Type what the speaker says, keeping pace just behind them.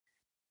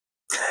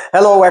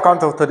Hello, welcome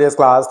to today's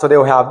class. Today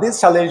we have this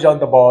challenge on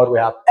the board. We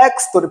have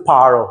x to the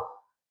power of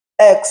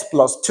x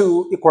plus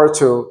 2 equal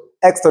to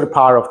x to the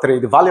power of 3,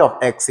 the value of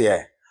x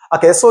here.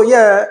 Okay, so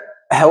yeah,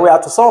 we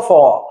have to solve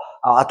for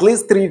at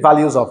least 3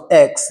 values of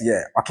x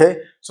here. Okay,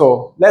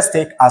 so let's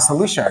take a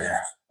solution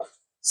here.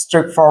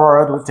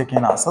 Straightforward, we're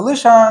taking our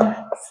solution.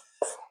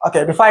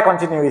 Okay, before I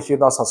continue, if you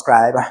don't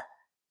subscribe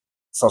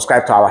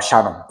to our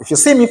channel. If you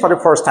see me for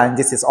the first time,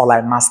 this is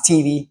Online Maths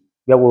TV,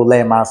 where we'll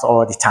learn maths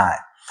all the time.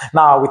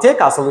 Now, we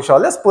take our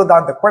solution. Let's put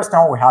down the question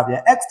we have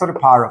here. X to the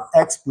power of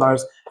x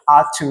plus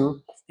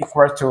R2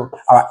 equals to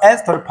our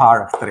x to the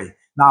power of 3.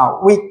 Now,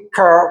 we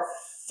can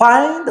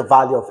find the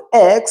value of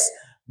x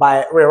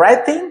by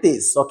rewriting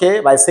this, okay?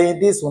 By saying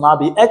this will now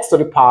be x to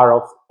the power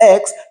of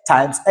x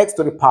times x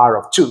to the power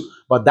of 2.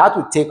 But that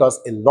will take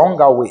us a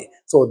longer way.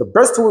 So the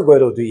best thing we're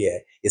going to do here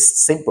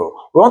is simple.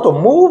 We want to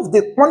move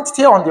the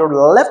quantity on the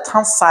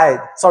left-hand side,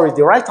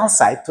 the right-hand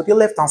side to the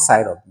left-hand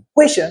side of the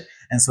equation.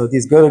 And so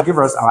this is going to give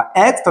us our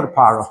x to the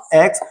power of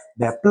x,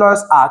 then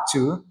plus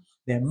R2,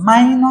 then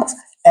minus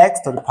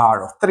x to the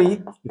power of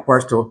 3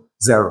 equals to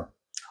 0.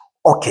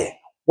 Okay,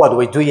 what do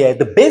we do here?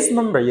 The base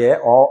number here,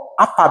 or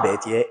alphabet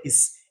here,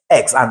 is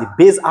x, and the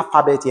base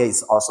alphabet here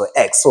is also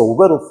x. So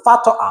we're going to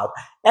factor out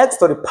x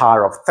to the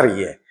power of 3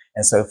 here.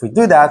 And so if we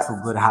do that,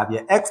 we're going to have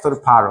here x to the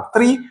power of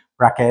 3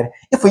 bracket.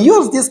 If we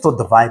use this to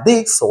divide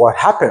this, so what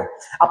happened?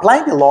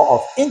 Applying the law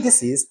of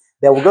indices,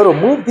 then we're going to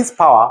move this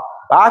power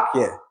back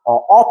here,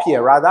 or up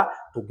here rather,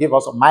 to give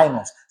us a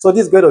minus. So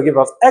this is going to give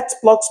us x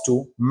plus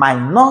 2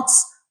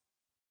 minus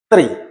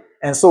 3.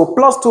 And so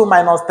plus 2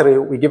 minus 3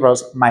 will give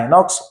us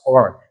minus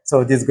 1.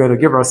 So this is going to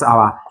give us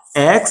our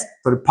x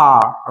to the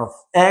power of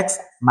x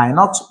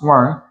minus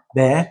 1,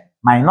 then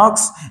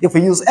minus, if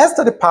we use x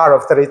to the power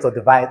of 3 to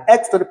divide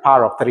x to the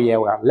power of 3 here,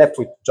 we are left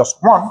with just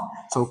 1.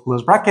 So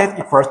close bracket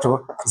equals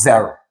to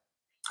 0.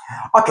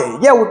 Okay,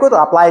 yeah, we're going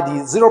to apply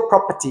the 0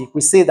 property.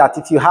 We say that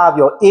if you have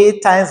your a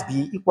times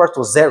b equals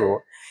to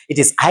 0, it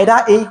is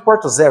either a equal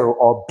to 0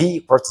 or b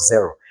equal to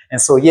 0.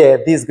 And so yeah,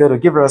 this is going to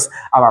give us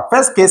our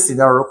first case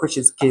scenario, which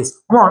is case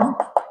 1.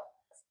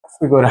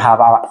 We're going to have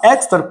our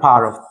x to the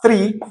power of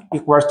 3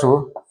 equals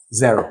to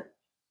 0.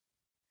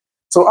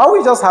 So all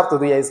we just have to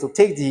do here is to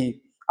take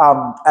the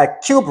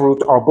cube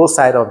root or both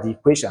sides of the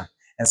equation.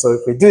 And so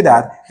if we do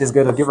that, this is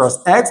going to give us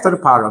x to the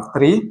power of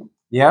 3,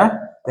 yeah,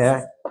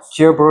 the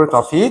cube root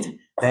of it,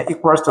 then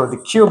equals to the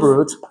cube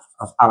root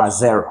of our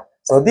 0.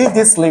 So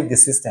this leaves the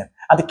system.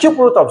 And the cube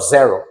root of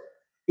 0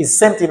 is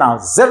same thing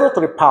as 0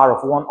 to the power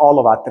of 1 all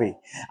over 3.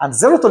 And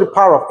 0 to the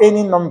power of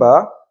any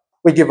number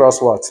will give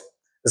us what?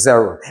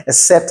 0,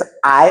 except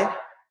I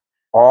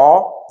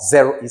or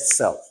 0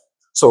 itself.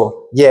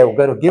 So yeah, we're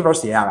going to give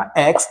us here our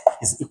x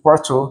is equal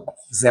to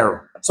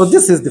 0. So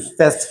this is the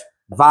first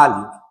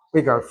value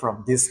we got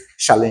from this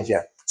challenge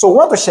here. So we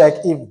want to check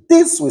if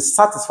this will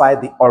satisfy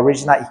the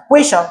original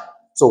equation.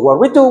 So what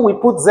we do, we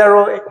put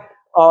 0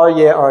 or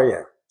here or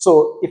here.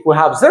 So if we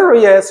have 0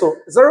 here, so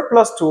 0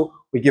 plus 2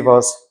 will give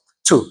us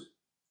 2.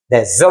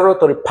 Then 0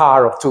 to the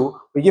power of 2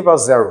 will give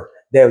us 0.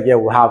 Then yeah,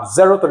 we have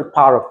 0 to the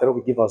power of 3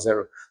 will give us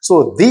 0.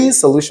 So this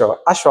solution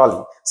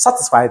actually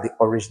satisfies the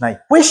original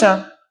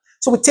equation.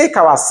 So we take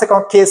our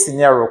second case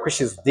scenario,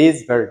 which is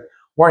this very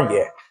one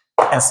here.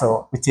 And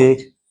so we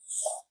take,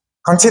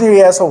 continue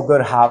here, so we're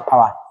going to have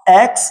our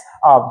x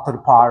to the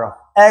power of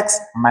x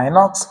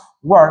minus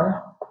 1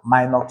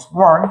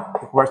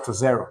 equals to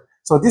 0.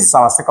 So this is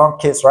our second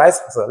case, right?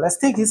 So let's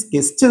take this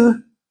case 2.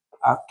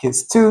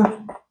 Case 2.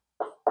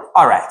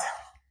 All right.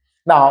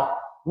 Now,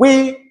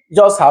 we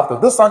just have to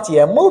do something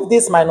here. Move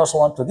this minus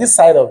 1 to this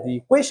side of the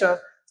equation.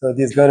 So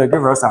this is going to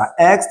give us our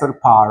x to the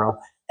power of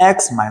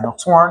x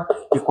minus 1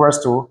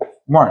 equals to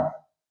 1.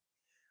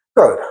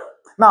 Good.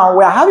 Now,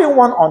 we are having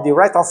 1 on the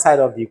right-hand side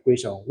of the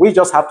equation. We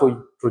just have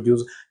to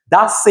produce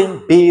that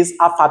same base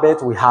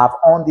alphabet we have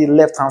on the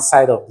left-hand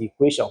side of the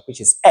equation,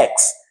 which is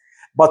x.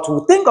 But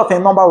to think of a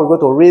number, we're going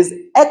to raise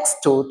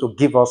x2 to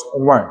give us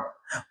 1.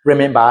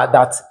 Remember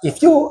that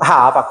if you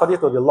have, according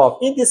to the law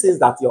of indices,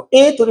 that your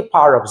a to the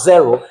power of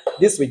 0,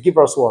 this will give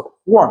us what?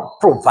 1,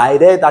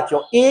 provided that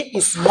your a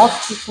is not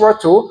equal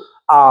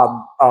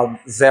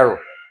to 0,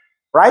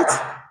 right?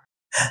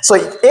 So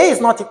if a is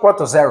not equal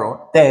to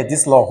 0, then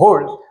this law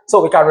holds.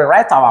 So we can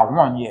rewrite our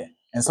 1 here.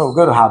 And so we're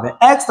going to have the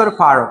x to the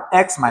power of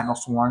x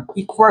minus 1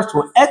 equals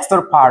to x to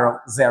the power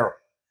of 0.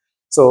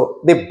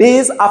 So the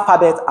base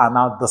alphabet are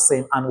now the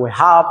same, and we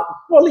have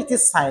equality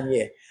sign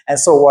here. And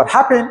so what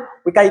happened?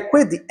 We can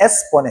equate the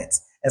exponents.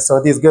 And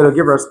so this is going to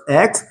give us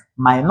x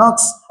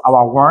minus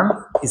our 1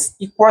 is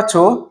equal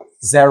to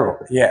 0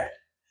 here.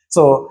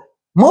 So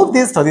move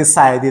this to this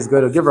side. This is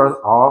going to give us,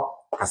 or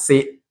I can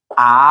say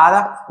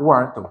add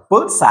 1 to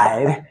both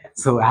sides.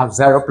 So we have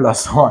 0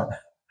 plus 1.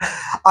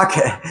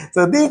 Okay,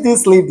 so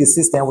this leaves the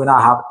system. We now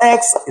have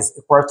x is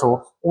equal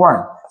to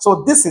 1.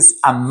 So this is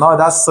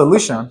another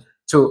solution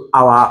to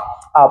our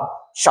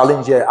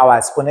challenge here, our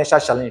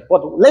exponential challenge.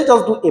 But let's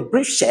just do a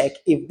brief check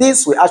if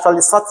this will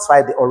actually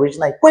satisfy the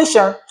original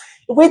equation.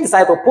 we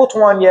decide to put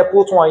one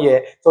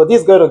here, so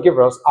this is going to give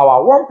us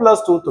our 1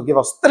 plus 2 to give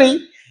us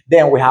 3.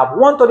 Then we have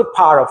 1 to the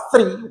power of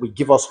 3 will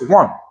give us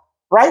 1,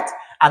 right?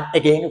 And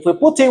again, if we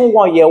put in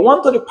 1 here,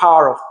 1 to the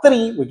power of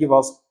 3 will give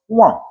us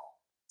 1.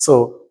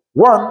 So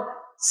 1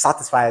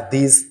 satisfies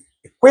this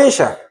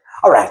equation.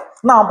 All right.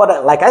 Now,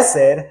 but like I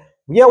said,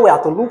 here we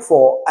have to look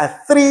for a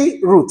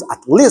 3 root at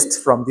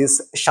least from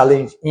this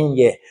challenge in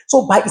here.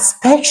 So by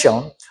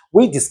inspection,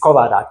 we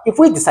discover that if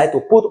we decide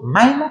to put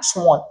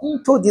 -1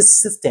 into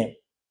this system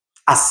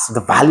as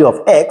the value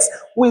of x,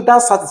 will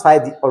that satisfy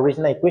the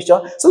original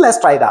equation? So let's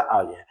try that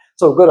out here.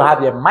 So we're going to have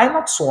here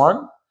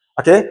 -1,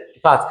 okay?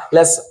 In fact,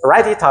 let's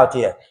write it out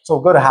here. So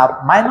we're going to have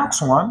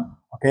 -1,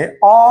 okay,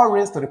 all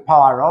raised to the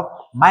power of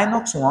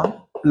 -1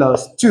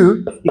 plus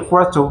 2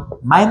 equal to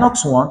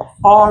 -1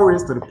 all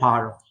raised to the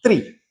power of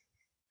 3.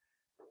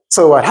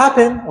 So what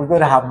happened? We're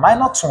going to have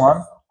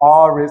 -1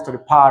 all raised to the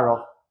power of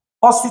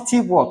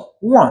positive what?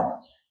 1.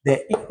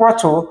 They're equal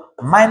to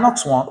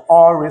 -1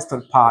 all raised to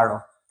the power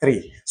of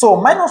 3. So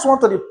 -1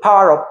 to the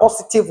power of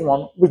positive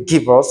 1 will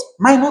give us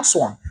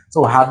 -1.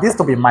 So we have this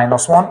to be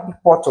 -1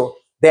 equal to,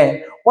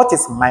 then what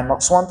is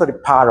 -1 to the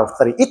power of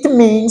 3? It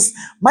means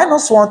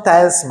 -1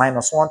 times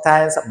 -1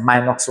 times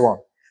 -1.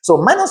 So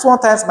 -1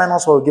 times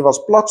 -1 will give us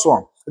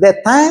 +1.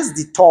 Then times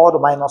the third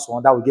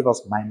 -1, that will give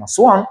us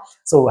 -1.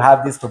 So we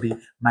have this to be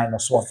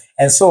 -1.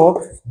 And so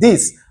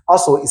this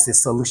also is a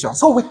solution.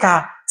 So we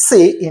can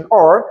say in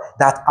all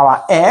that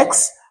our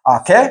x,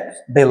 okay,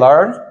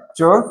 belongs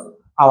to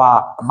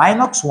our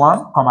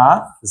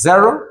 -1,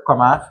 0,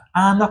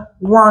 and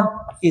 1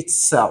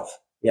 itself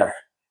here.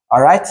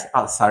 All right.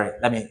 Oh, sorry.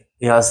 Let me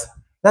use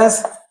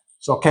this.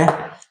 So, okay.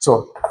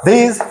 So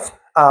these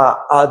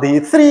are the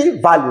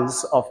 3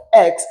 values of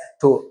x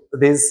to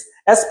this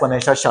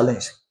exponential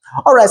challenge.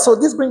 All right. So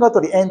this brings us to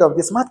the end of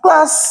this math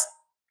class.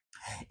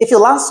 If you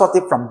learned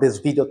something from this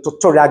video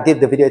tutorial, give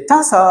the video a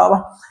thumbs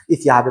up.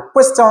 If you have a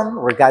question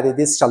regarding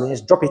this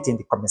challenge, drop it in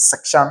the comment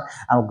section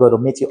and we're going to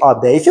meet you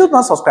up there. If you've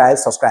not subscribed,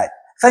 subscribe.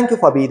 Thank you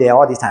for being there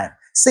all the time.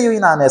 See you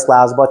in our next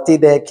class, but till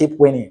then, keep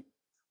winning.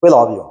 We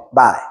love you.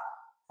 Bye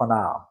for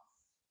now.